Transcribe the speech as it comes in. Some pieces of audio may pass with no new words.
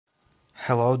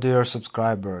Hello dear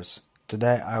subscribers,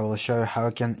 today I will show you how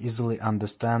you can easily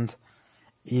understand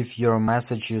if your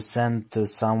message you sent to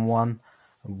someone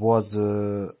was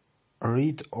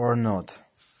read or not.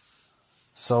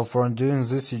 So for doing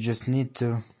this you just need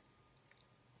to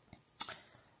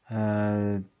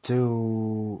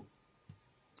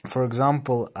for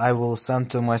example, I will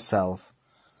send to myself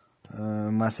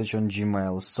a message on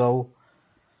Gmail. So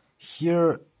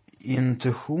here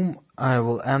into whom I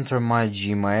will enter my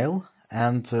Gmail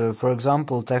and for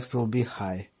example text will be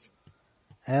hi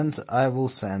and I will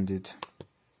send it.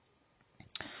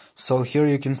 So here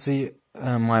you can see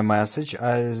my message.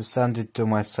 I sent it to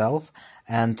myself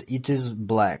and it is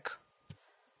black.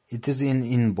 It is in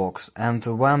inbox, and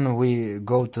when we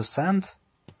go to send,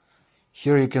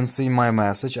 here you can see my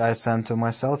message I sent to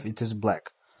myself, it is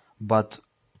black. But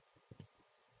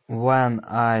when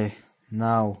I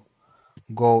now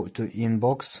go to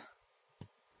inbox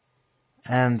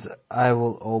and I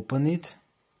will open it,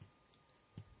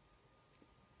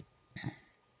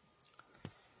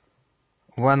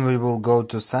 when we will go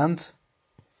to send,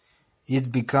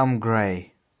 it become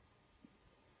gray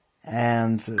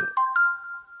and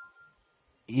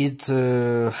it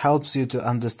helps you to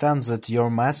understand that your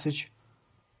message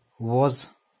was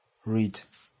read.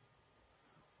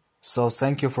 So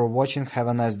thank you for watching, have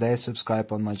a nice day,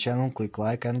 subscribe on my channel, click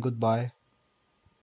like and goodbye.